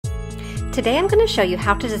Today I'm going to show you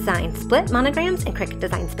how to design split monograms in Cricut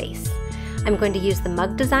Design Space. I'm going to use the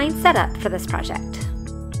mug design setup for this project.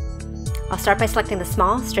 I'll start by selecting the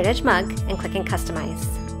small straight edge mug and clicking Customize.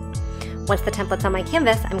 Once the template's on my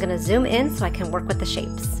canvas, I'm going to zoom in so I can work with the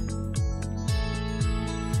shapes.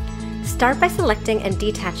 Start by selecting and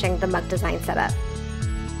detaching the mug design setup.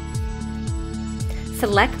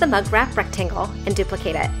 Select the mug wrap rectangle and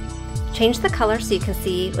duplicate it. Change the color so you can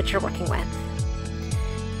see what you're working with.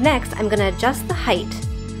 Next, I'm going to adjust the height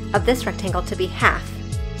of this rectangle to be half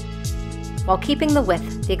while keeping the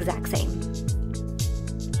width the exact same.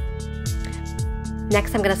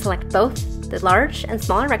 Next, I'm going to select both the large and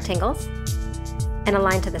smaller rectangles and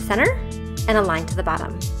align to the center and align to the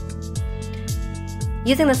bottom.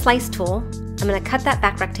 Using the slice tool, I'm going to cut that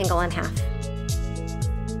back rectangle in half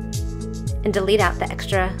and delete out the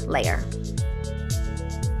extra layer.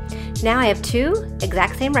 Now I have two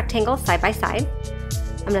exact same rectangles side by side.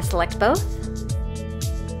 I'm going to select both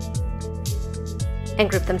and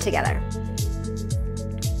group them together.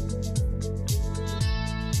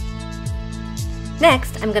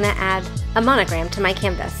 Next, I'm going to add a monogram to my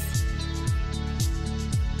canvas.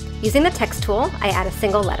 Using the text tool, I add a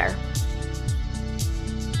single letter.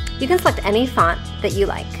 You can select any font that you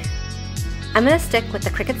like. I'm going to stick with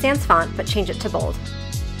the Cricut Sans font, but change it to bold.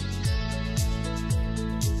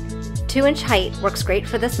 2-inch height works great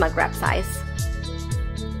for this mug wrap size.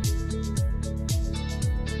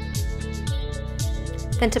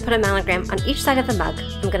 Then to put a monogram on each side of the mug,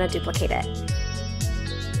 I'm going to duplicate it.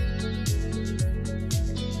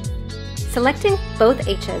 Selecting both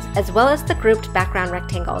H's as well as the grouped background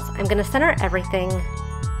rectangles, I'm going to center everything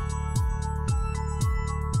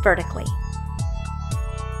vertically.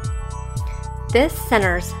 This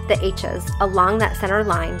centers the H's along that center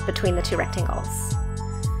line between the two rectangles.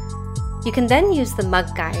 You can then use the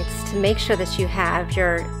mug guides to make sure that you have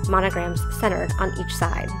your monograms centered on each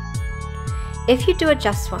side. If you do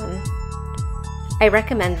adjust one, I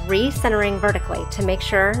recommend re-centering vertically to make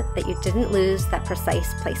sure that you didn't lose that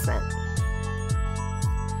precise placement.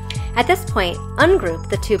 At this point, ungroup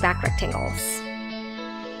the two back rectangles.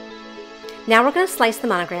 Now we're going to slice the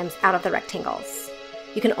monograms out of the rectangles.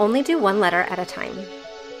 You can only do one letter at a time.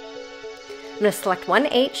 I'm going to select one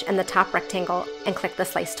H in the top rectangle and click the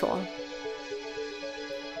slice tool.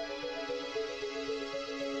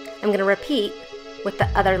 I'm going to repeat with the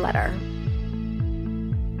other letter.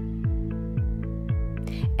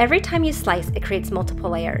 Every time you slice, it creates multiple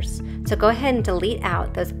layers. So go ahead and delete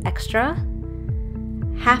out those extra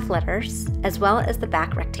half letters as well as the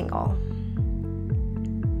back rectangle.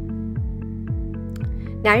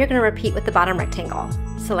 Now you're going to repeat with the bottom rectangle.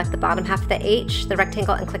 Select the bottom half of the H, the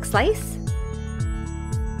rectangle, and click Slice.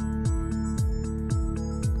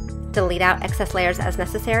 Delete out excess layers as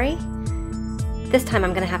necessary. This time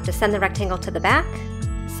I'm going to have to send the rectangle to the back,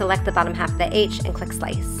 select the bottom half of the H, and click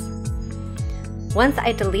Slice. Once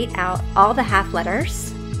I delete out all the half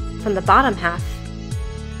letters from the bottom half,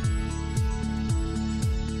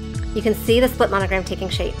 you can see the split monogram taking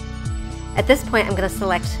shape. At this point, I'm going to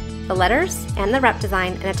select the letters and the wrap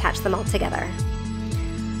design and attach them all together.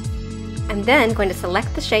 I'm then going to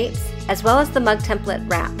select the shapes as well as the mug template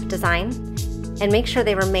wrap design and make sure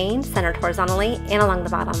they remain centered horizontally and along the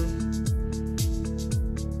bottom.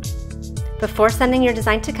 Before sending your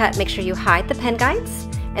design to cut, make sure you hide the pen guides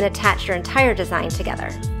and attach your entire design together.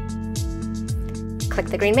 Click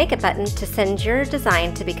the green Make It button to send your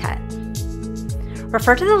design to be cut.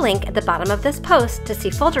 Refer to the link at the bottom of this post to see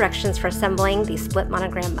full directions for assembling these split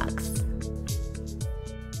monogram mugs.